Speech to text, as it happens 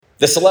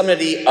The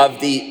solemnity of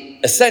the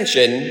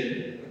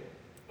Ascension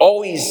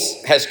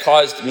always has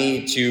caused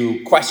me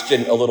to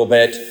question a little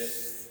bit,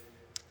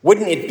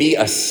 wouldn't it be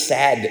a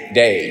sad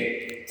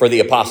day for the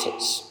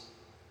apostles?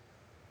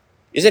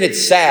 Isn't it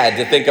sad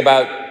to think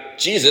about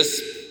Jesus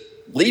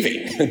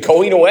leaving,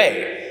 going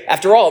away?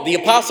 After all, the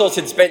apostles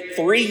had spent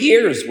 3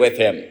 years with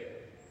him,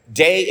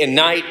 day and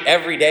night,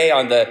 every day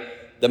on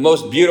the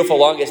most beautiful,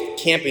 longest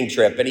camping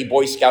trip any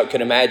Boy Scout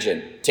could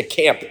imagine, to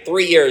camp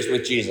 3 years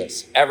with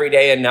Jesus, every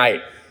day and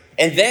night.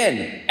 And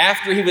then,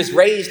 after he was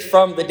raised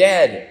from the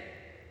dead,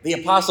 the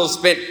apostles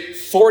spent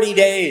 40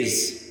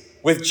 days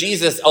with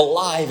Jesus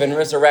alive and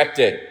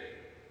resurrected.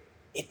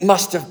 It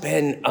must have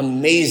been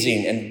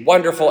amazing and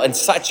wonderful and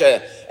such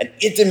an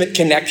intimate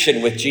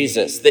connection with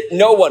Jesus that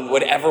no one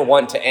would ever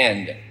want to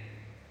end.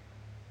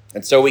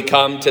 And so we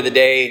come to the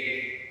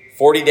day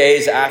 40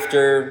 days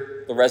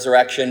after the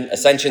resurrection,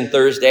 Ascension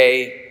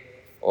Thursday,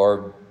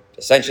 or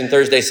Ascension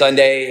Thursday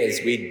Sunday, as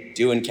we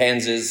do in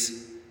Kansas.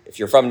 If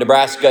you're from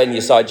Nebraska and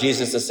you saw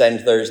Jesus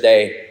ascend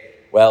Thursday,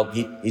 well,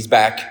 he's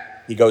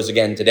back. He goes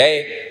again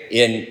today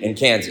in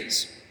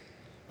Kansas.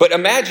 But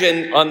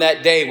imagine on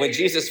that day when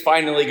Jesus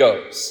finally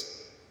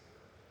goes.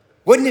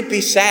 Wouldn't it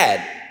be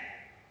sad?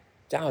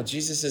 Oh,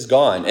 Jesus is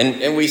gone.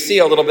 And we see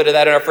a little bit of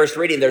that in our first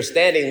reading. They're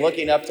standing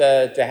looking up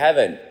to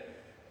heaven.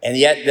 And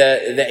yet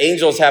the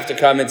angels have to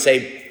come and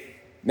say,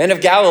 "Men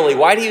of Galilee,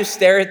 why do you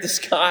stare at the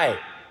sky?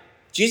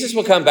 Jesus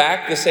will come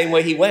back the same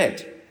way he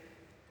went."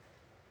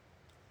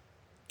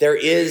 There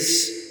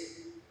is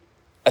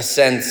a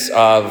sense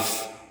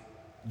of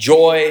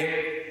joy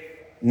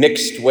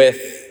mixed with,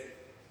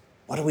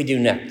 what do we do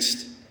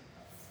next?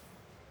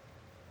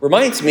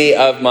 Reminds me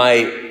of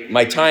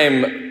my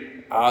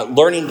time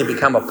learning to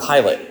become a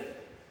pilot.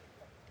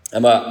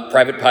 I'm a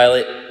private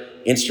pilot,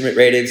 instrument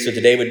rated, so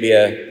today would be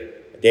a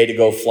day to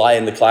go fly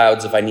in the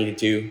clouds if I needed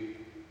to.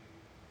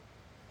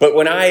 But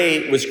when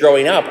I was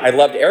growing up, I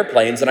loved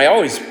airplanes, and I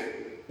always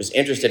was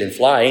interested in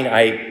flying.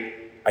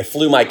 I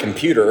flew my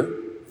computer.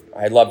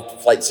 I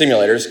loved flight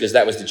simulators because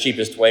that was the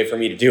cheapest way for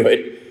me to do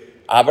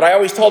it. But I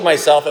always told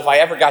myself if I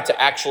ever got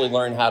to actually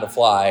learn how to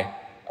fly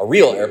a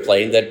real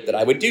airplane, that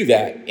I would do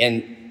that.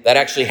 And that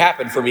actually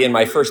happened for me in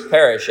my first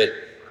parish at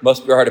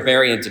Most Heart of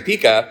Mary in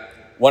Topeka.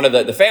 One of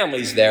the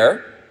families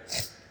there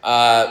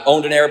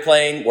owned an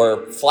airplane,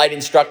 were flight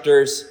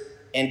instructors,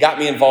 and got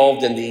me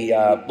involved in the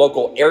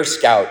local Air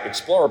Scout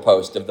Explorer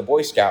Post of the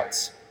Boy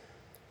Scouts.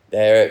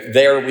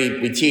 There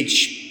we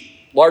teach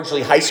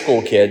largely high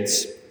school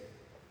kids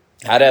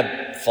how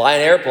to fly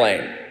an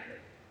airplane.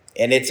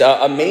 And it's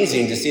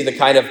amazing to see the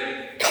kind of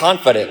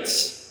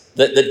confidence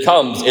that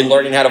comes in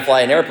learning how to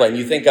fly an airplane.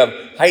 You think of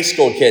high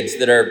school kids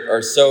that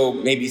are so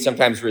maybe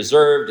sometimes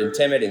reserved and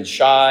timid and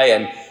shy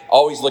and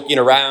always looking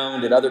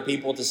around at other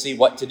people to see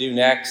what to do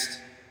next.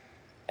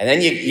 And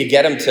then you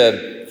get them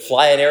to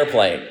fly an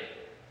airplane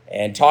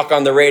and talk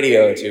on the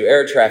radio to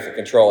air traffic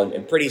control.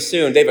 And pretty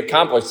soon they've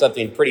accomplished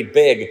something pretty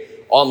big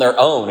on their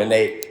own. And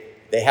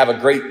they have a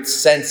great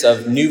sense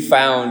of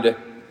newfound,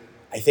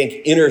 I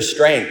think, inner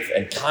strength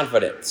and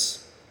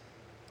confidence.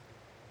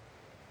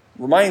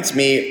 Reminds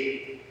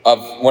me of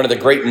one of the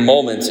great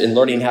moments in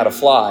learning how to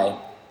fly,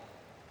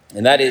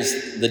 and that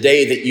is the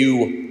day that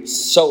you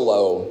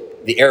solo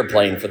the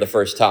airplane for the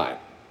first time.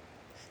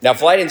 Now,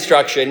 flight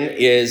instruction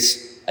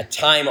is a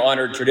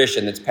time-honored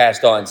tradition that's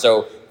passed on.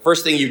 So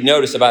first thing you'd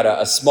notice about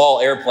a small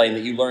airplane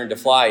that you learn to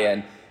fly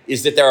in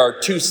is that there are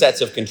 2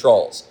 sets of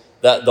controls.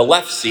 The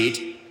left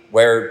seat,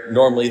 where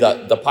normally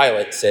the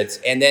pilot sits,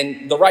 and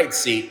then the right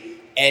seat.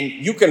 And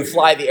you can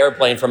fly the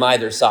airplane from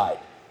either side,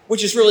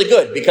 which is really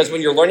good because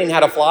when you're learning how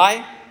to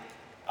fly,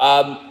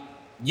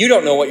 you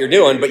don't know what you're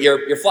doing, but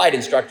your flight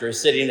instructor is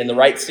sitting in the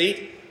right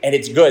seat, and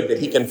it's good that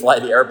he can fly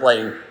the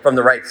airplane from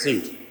the right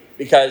seat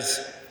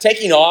because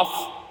taking off,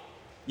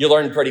 you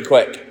learn pretty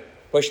quick.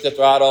 Push the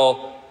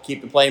throttle,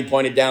 keep the plane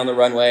pointed down the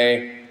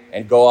runway,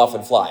 and go off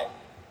and fly.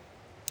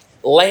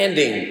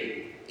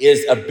 Landing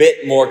is a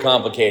bit more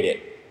complicated.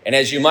 And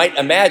as you might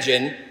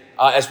imagine,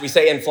 as we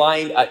say in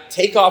flying,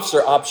 takeoffs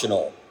are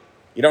optional.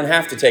 You don't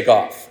have to take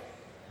off,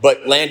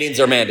 but landings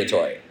are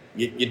mandatory.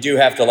 You do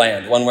have to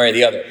land one way or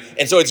the other.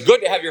 And so it's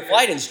good to have your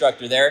flight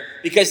instructor there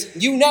because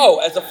you know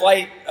as a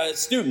flight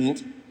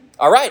student,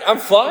 all right, I'm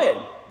flying.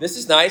 This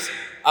is nice.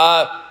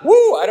 I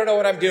don't know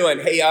what I'm doing.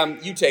 Hey,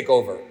 you take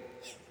over.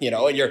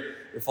 And your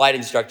flight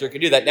instructor can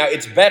do that. Now,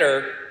 it's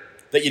better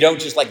that you don't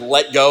just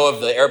let go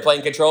of the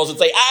airplane controls and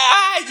say,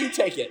 you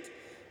take it.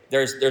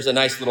 There's a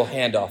nice little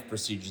handoff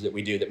procedure that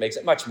we do that makes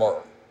it much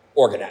more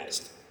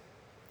organized.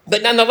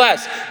 But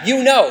nonetheless,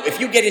 if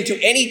you get into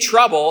any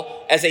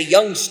trouble as a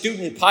young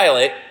student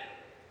pilot,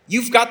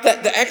 you've got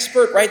the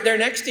expert right there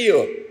next to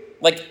you.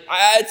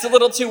 It's a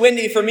little too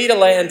windy for me to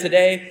land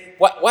today.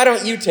 Why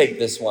don't you take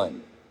this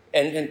one?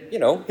 And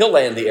he'll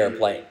land the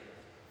airplane.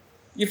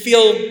 You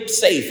feel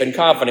safe and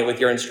confident with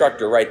your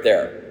instructor right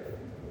there.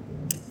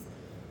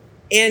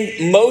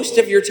 And most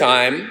of your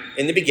time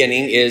in the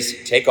beginning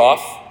is take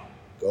off,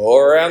 go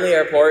around the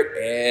airport,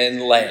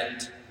 and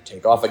land.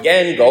 Take off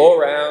again, go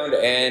around,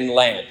 and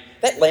land.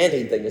 that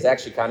landing thing is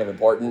actually kind of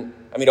important.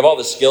 I mean, of all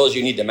the skills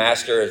you need to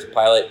master as a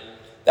pilot,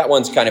 that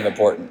one's kind of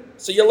important.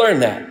 So you learn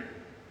that.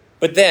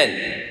 But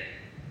then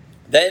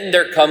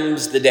there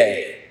comes the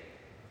day.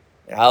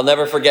 I'll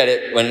never forget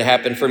it when it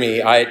happened for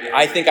me.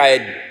 I think I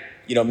had,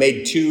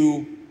 made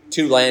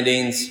two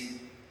landings,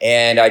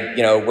 and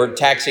we're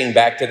taxiing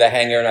back to the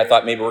hangar, and I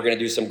thought maybe we're going to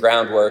do some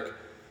groundwork.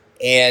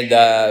 And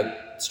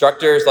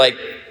instructor's like,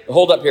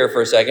 hold up here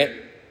for a second.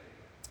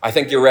 I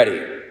think you're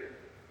ready.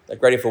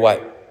 Like, ready for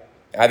what?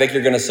 I think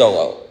you're going to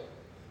solo.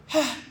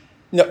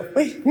 No,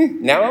 wait,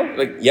 now?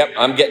 Like, yep,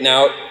 I'm getting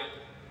out.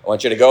 I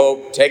want you to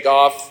go, take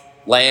off,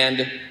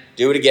 land,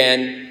 do it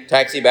again,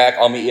 taxi back.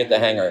 I'll meet you at the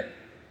hangar.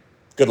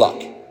 Good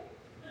luck.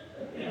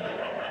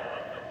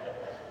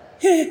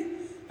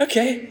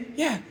 Okay,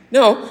 yeah,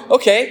 no,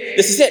 okay,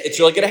 this is it. It's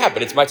really going to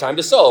happen. It's my time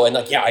to solo. And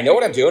I know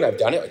what I'm doing. I've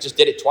done it. I just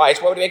did it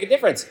twice. Why would it make a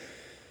difference?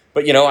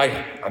 But,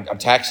 I'm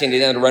taxiing to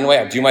the end of the runway.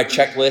 I do my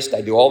checklist.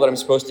 I do all that I'm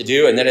supposed to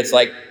do. And then it's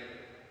like,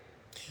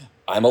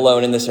 I'm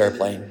alone in this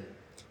airplane.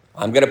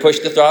 I'm going to push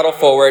the throttle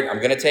forward. I'm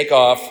going to take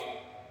off.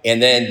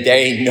 And then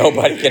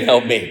nobody can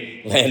help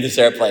me land this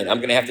airplane. I'm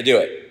going to have to do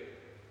it.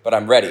 But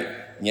I'm ready,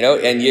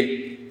 and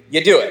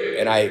you do it.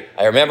 And I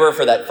remember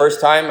for that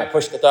first time, I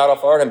pushed the throttle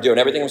forward. I'm doing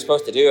everything I'm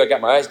supposed to do. I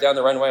got my eyes down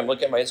the runway. I'm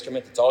looking at my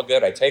instrument. It's all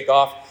good. I take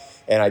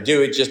off, and I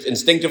do it just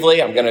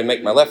instinctively. I'm going to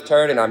make my left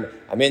turn, and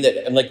I'm in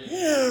it. I'm like,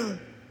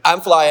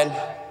 I'm flying.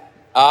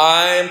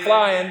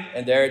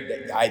 And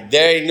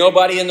there ain't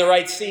nobody in the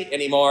right seat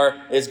anymore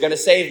is going to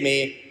save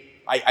me.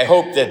 I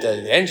hope that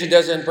the engine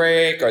doesn't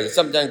break or that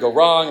something doesn't go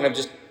wrong. And I'm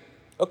just,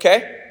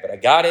 okay. But I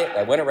got it.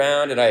 I went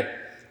around, and I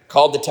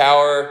called the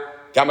tower,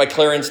 got my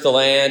clearance to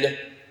land.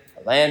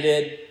 I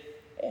landed.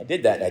 I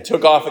did that. I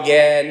took off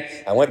again.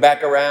 I went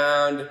back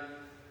around,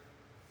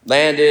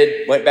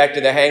 landed, went back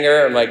to the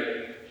hangar. I'm like,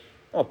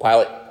 oh,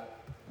 pilot,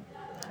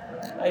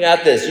 I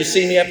got this. You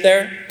see me up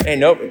there? Hey,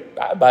 nope,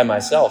 I'm by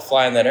myself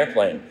flying that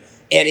airplane.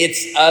 And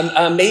it's an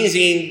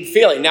amazing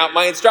feeling. Now,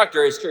 my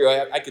instructor is true.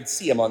 I could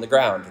see him on the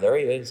ground. There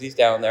he is. He's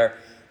down there.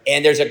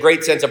 And there's a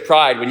great sense of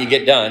pride when you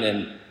get done.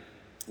 And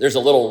there's a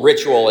little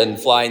ritual in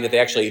flying that they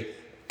actually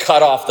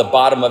cut off the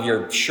bottom of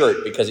your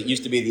shirt, because it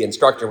used to be the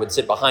instructor would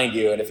sit behind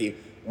you, and if he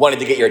wanted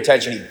to get your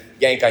attention, he'd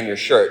yank on your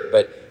shirt.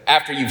 But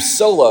after you've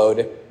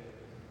soloed,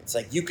 it's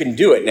like you can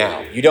do it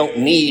now. You don't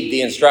need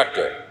the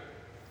instructor.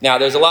 Now,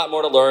 there's a lot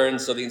more to learn,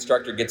 so the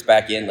instructor gets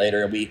back in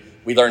later, and we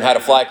learn how to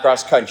fly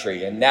across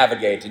country and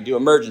navigate and do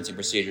emergency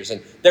procedures,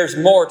 and there's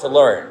more to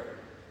learn.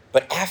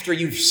 But after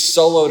you've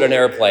soloed an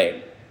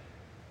airplane,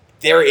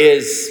 there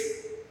is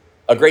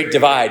a great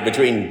divide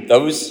between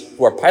those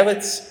who are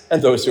pilots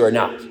and those who are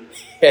not.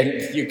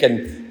 And you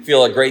can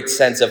feel a great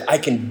sense of, I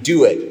can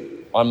do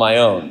it on my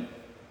own.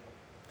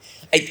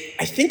 I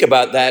think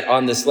about that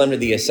on the Solemnity of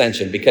the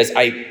Ascension, because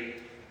I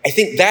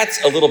think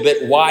that's a little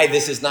bit why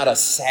this is not a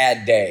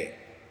sad day.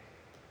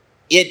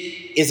 It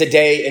is a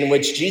day in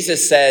which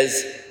Jesus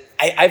says,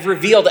 I've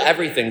revealed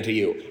everything to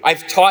you.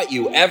 I've taught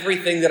you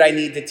everything that I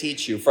need to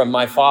teach you from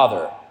my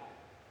Father.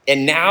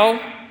 And now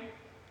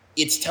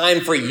it's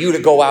time for you to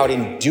go out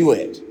and do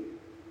it.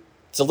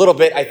 It's a little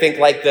bit, I think,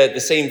 like the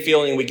same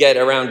feeling we get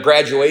around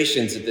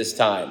graduations at this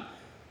time.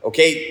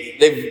 Okay,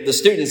 the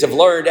students have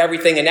learned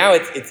everything, and now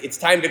it's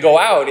time to go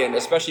out, and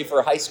especially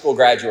for high school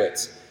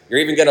graduates. You're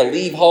even going to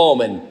leave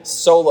home and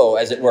solo,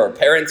 as it were.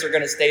 Parents are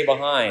going to stay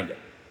behind.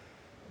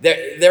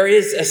 There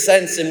is a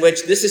sense in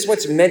which this is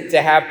what's meant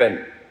to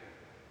happen.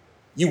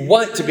 You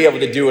want to be able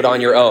to do it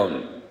on your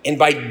own. And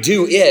by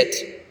do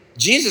it,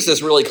 Jesus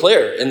is really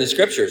clear in the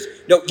scriptures.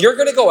 No, you're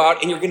going to go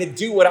out and you're going to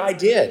do what I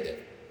did.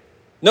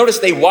 Notice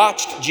they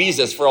watched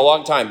Jesus for a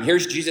long time.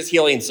 Here's Jesus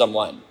healing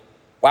someone.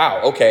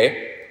 Wow,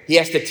 okay. He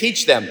has to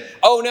teach them.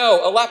 Oh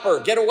no, a leper,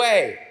 get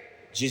away.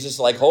 Jesus is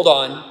like, hold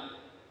on.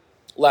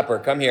 Leper,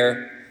 come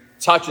here.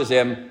 Touches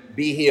him,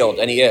 be healed,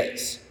 and he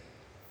is.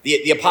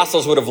 The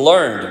apostles would have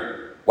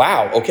learned,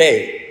 wow,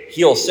 okay,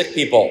 heal sick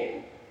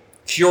people,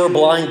 cure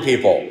blind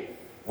people,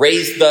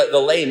 raise the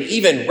lame,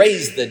 even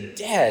raise the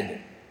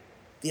dead.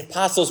 The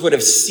apostles would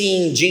have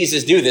seen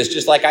Jesus do this,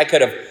 just like I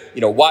could have,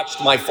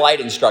 watched my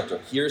flight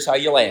instructor. Here's how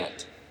you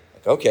land.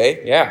 Like,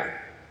 okay, yeah,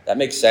 that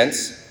makes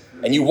sense.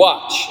 And you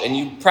watch and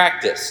you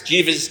practice.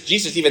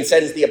 Jesus even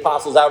sends the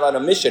apostles out on a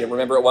mission,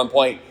 remember at one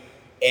point,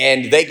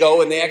 and they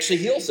go and they actually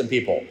heal some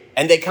people.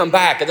 And they come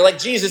back and they're like,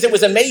 Jesus, it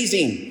was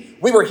amazing.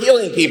 We were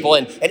healing people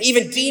and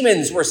even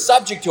demons were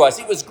subject to us.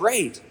 It was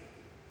great.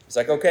 It's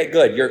like, okay,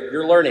 good.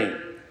 You're learning.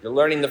 You're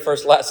learning the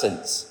first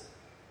lessons.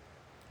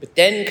 But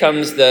then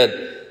comes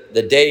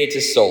the day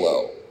to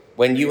solo,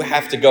 when you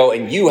have to go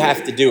and you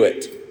have to do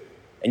it.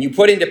 And you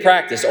put into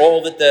practice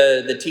all that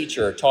the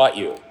teacher taught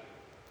you.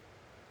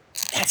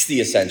 That's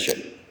the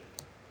ascension.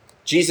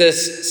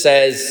 Jesus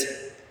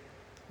says,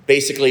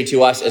 basically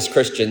to us as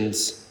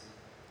Christians,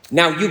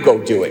 now you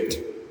go do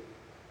it.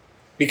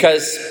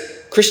 Because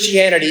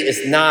Christianity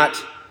is not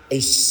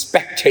a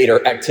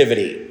spectator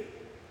activity.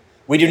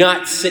 We do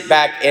not sit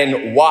back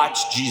and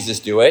watch Jesus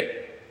do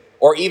it,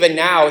 or even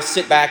now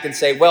sit back and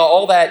say, well,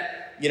 all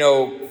that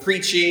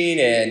preaching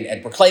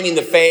and proclaiming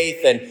the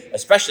faith and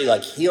especially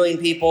like healing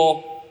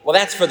people, well,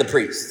 that's for the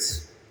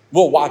priests.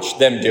 We'll watch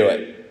them do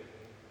it.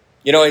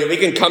 And we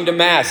can come to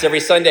Mass every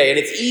Sunday, and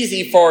it's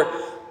easy for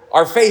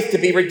our faith to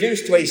be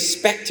reduced to a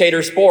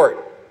spectator sport.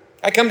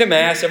 I come to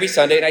Mass every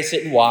Sunday and I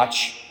sit and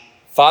watch.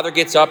 Father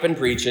gets up and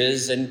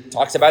preaches and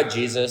talks about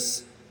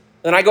Jesus.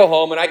 Then I go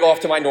home and I go off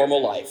to my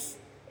normal life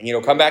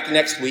and, come back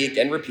next week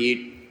and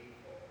repeat.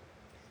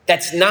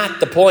 That's not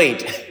the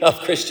point of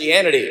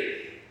Christianity.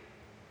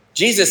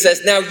 Jesus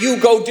says, now you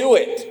go do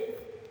it.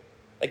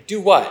 Like,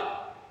 do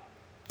what?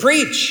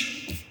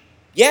 Preach.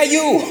 Yeah,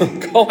 you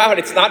go out.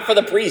 It's not for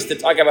the priest to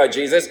talk about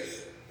Jesus.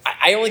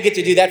 I only get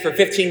to do that for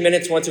 15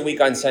 minutes once a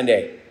week on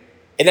Sunday.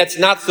 And that's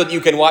not so that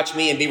you can watch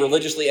me and be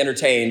religiously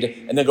entertained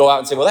and then go out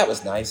and say, well, that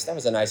was nice. That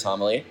was a nice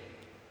homily.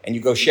 And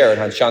you go share it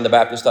on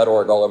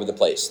SeanTheBaptist.org all over the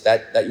place.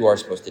 That you are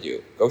supposed to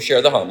do. Go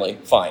share the homily.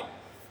 Fine.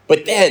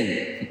 But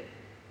then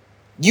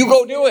you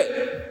go do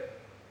it.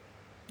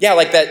 Yeah,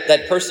 like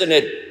that person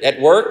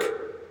at work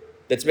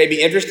that's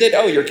maybe interested.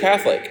 Oh, you're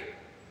Catholic.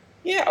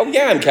 Yeah,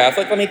 I'm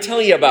Catholic. Let me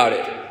tell you about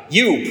it.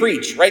 You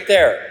preach right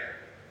there.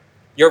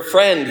 Your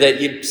friend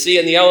that you see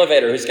in the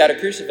elevator who's got a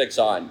crucifix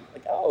on.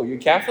 Like, oh, you're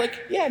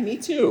Catholic? Yeah, me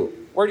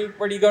too. Where do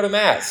you go to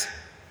Mass?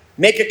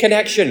 Make a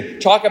connection.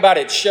 Talk about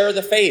it. Share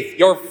the faith.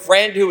 Your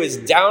friend who is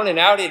down and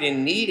out and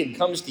in need and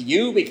comes to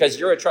you because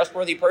you're a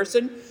trustworthy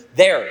person,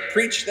 there.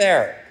 Preach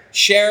there.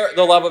 Share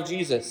the love of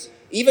Jesus.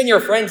 Even your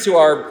friends who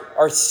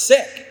are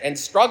sick and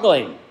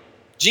struggling.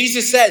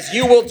 Jesus says,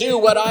 you will do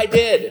what I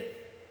did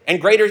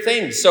and greater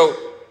things. So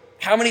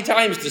how many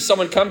times does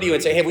someone come to you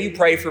and say, hey, will you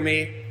pray for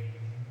me?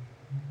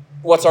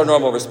 What's our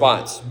normal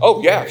response?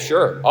 Oh, yeah,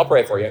 sure. I'll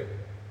pray for you.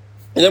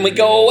 And then we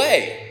go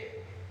away.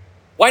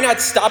 Why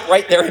not stop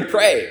right there and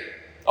pray?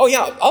 Oh,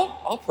 yeah,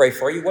 I'll pray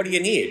for you. What do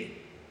you need?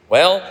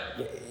 Well,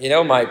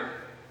 my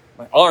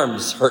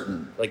arm's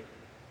hurting. Like,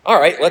 all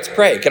right, let's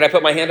pray. Can I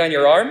put my hand on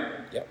your arm?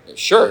 Yeah,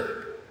 sure.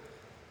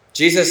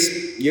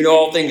 Jesus, you know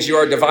all things. You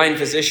are a divine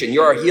physician.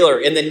 You are a healer.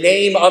 In the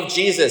name of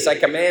Jesus, I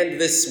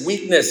command this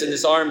weakness in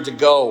this arm to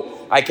go.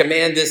 I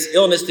command this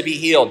illness to be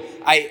healed.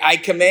 I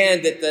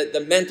command that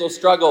the mental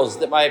struggles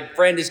that my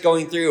friend is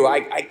going through,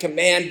 I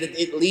command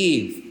that it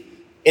leave.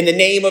 In the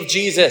name of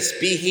Jesus,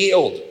 be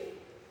healed.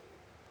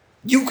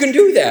 You can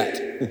do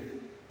that.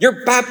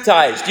 You're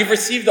baptized. You've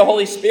received the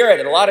Holy Spirit,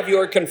 and a lot of you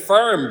are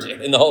confirmed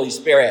in the Holy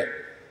Spirit.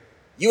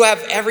 You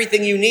have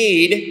everything you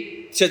need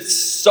to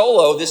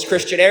solo this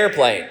Christian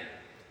airplane,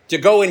 to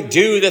go and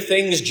do the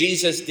things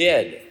Jesus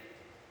did.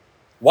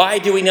 Why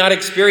do we not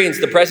experience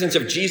the presence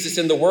of Jesus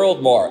in the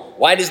world more?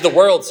 Why does the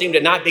world seem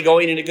to not be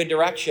going in a good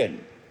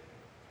direction?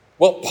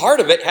 Well, part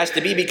of it has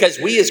to be because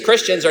we as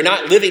Christians are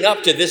not living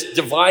up to this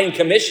divine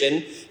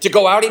commission to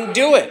go out and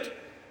do it.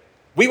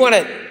 We want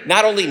to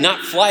not only not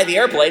fly the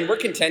airplane, we're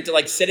content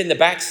to sit in the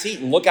back seat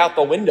and look out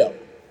the window.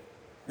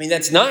 I mean,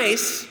 that's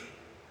nice,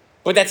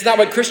 but that's not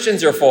what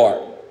Christians are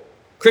for.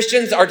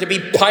 Christians are to be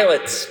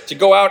pilots, to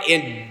go out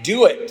and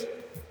do it.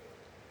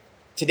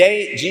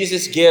 Today,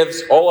 Jesus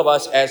gives all of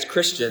us as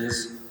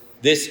Christians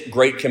this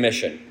great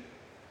commission.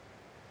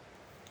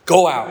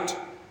 Go out.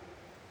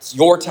 It's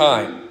your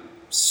time.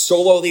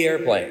 Solo the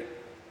airplane.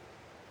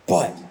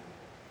 But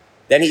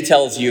then he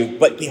tells you,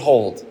 but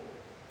behold,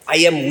 I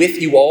am with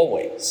you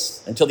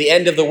always until the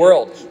end of the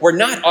world. We're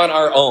not on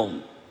our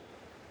own.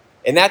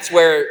 And that's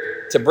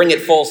where, to bring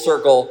it full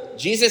circle,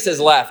 Jesus has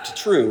left,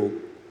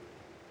 true,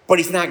 but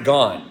he's not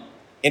gone.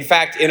 In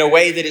fact, in a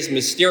way that is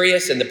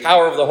mysterious in the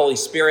power of the Holy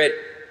Spirit,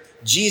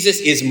 Jesus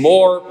is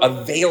more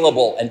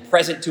available and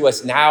present to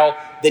us now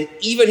than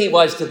even he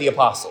was to the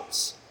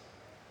apostles.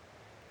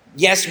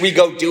 Yes, we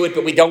go do it,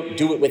 but we don't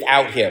do it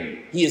without him.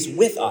 He is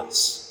with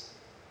us.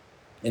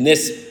 And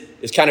this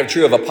is kind of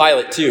true of a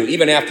pilot too.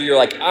 Even after you're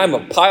like, I'm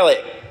a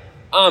pilot,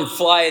 I'm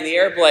flying the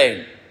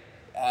airplane.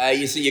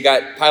 You see, you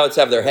got pilots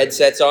have their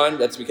headsets on.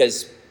 That's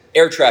because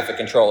air traffic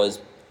control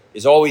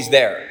is always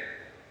there.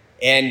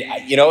 And,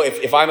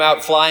 if I'm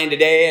out flying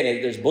today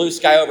and there's blue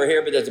sky over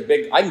here, but there's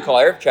I can call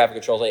air traffic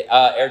control.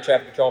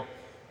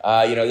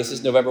 This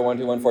is November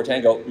 121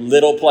 Tango,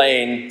 little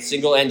plane,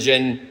 single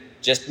engine,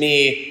 just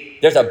me.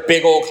 There's a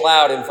big old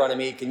cloud in front of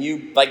me. Can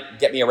you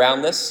get me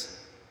around this?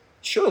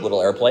 Sure,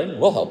 little airplane,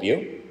 we'll help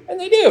you. And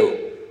they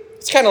do.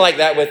 It's kind of like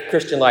that with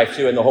Christian life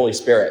too, and the Holy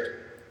Spirit.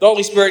 The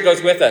Holy Spirit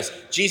goes with us.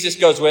 Jesus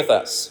goes with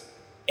us.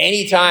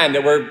 Anytime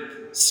that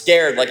we're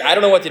scared, I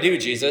don't know what to do,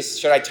 Jesus.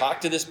 Should I talk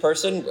to this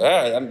person?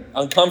 I'm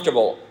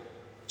uncomfortable.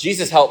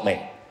 Jesus, help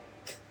me.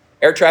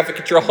 Air traffic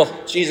control,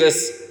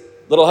 Jesus,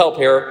 little help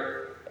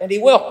here. And he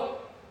will.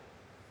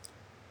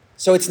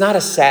 So it's not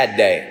a sad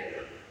day.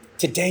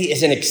 Today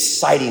is an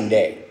exciting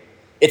day.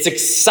 It's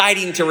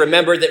exciting to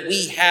remember that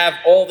we have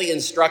all the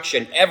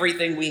instruction,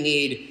 everything we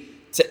need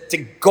to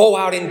go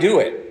out and do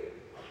it.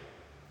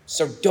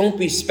 So don't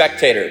be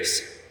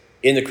spectators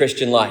in the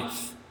Christian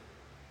life.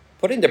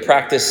 Put into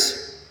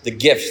practice the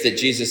gifts that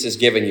Jesus has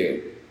given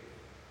you.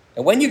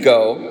 And when you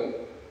go,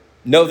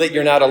 know that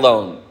you're not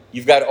alone.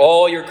 You've got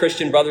all your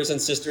Christian brothers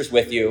and sisters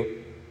with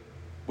you.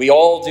 We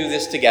all do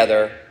this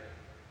together.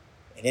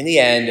 And in the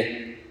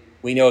end,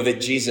 we know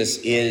that Jesus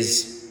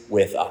is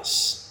with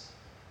us.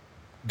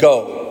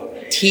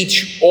 Go,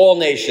 teach all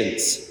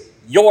nations,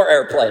 your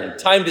airplane,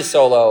 time to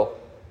solo.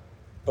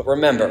 But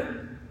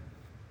remember,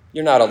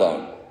 you're not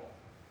alone.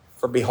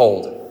 For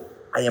behold,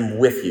 I am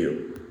with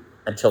you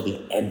until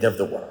the end of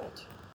the world.